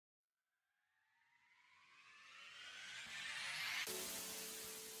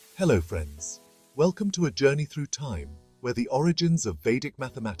Hello friends, welcome to a journey through time where the origins of Vedic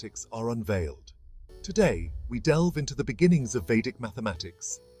mathematics are unveiled. Today, we delve into the beginnings of Vedic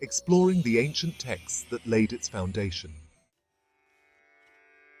mathematics, exploring the ancient texts that laid its foundation.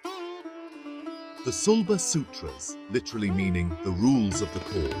 The Sulba Sutras, literally meaning the rules of the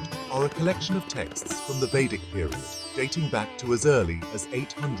chord, are a collection of texts from the Vedic period, dating back to as early as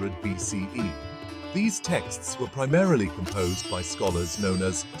 800 BCE. These texts were primarily composed by scholars known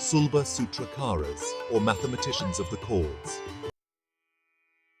as Sulba Sutrakaras, or mathematicians of the chords.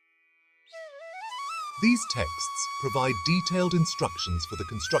 These texts provide detailed instructions for the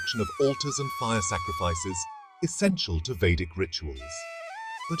construction of altars and fire sacrifices, essential to Vedic rituals.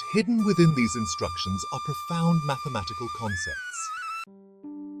 But hidden within these instructions are profound mathematical concepts.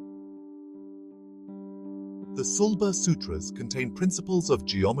 The Sulba Sutras contain principles of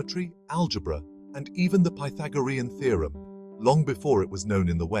geometry, algebra, and even the Pythagorean theorem, long before it was known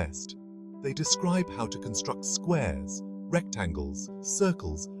in the West. They describe how to construct squares, rectangles,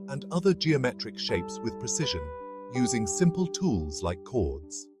 circles, and other geometric shapes with precision, using simple tools like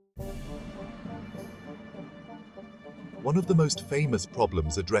chords. One of the most famous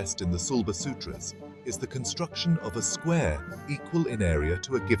problems addressed in the Sulba Sutras is the construction of a square equal in area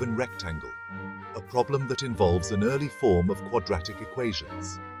to a given rectangle, a problem that involves an early form of quadratic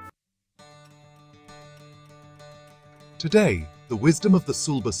equations. Today, the wisdom of the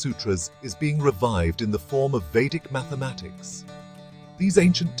Sulba Sutras is being revived in the form of Vedic mathematics. These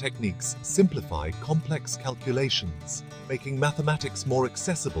ancient techniques simplify complex calculations, making mathematics more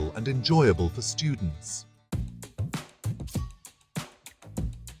accessible and enjoyable for students.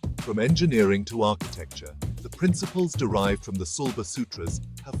 From engineering to architecture, the principles derived from the Sulba Sutras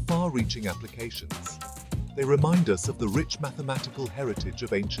have far-reaching applications. They remind us of the rich mathematical heritage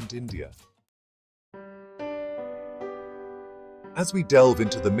of ancient India. As we delve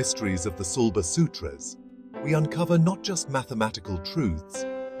into the mysteries of the Sulba Sutras, we uncover not just mathematical truths,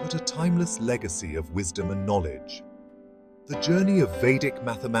 but a timeless legacy of wisdom and knowledge. The journey of Vedic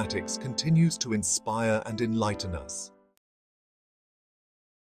mathematics continues to inspire and enlighten us.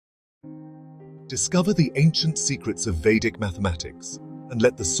 Discover the ancient secrets of Vedic mathematics and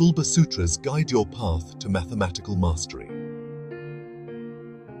let the Sulba Sutras guide your path to mathematical mastery.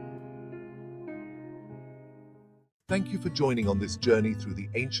 Thank you for joining on this journey through the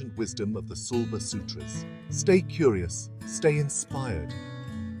ancient wisdom of the Sulba Sutras. Stay curious, stay inspired,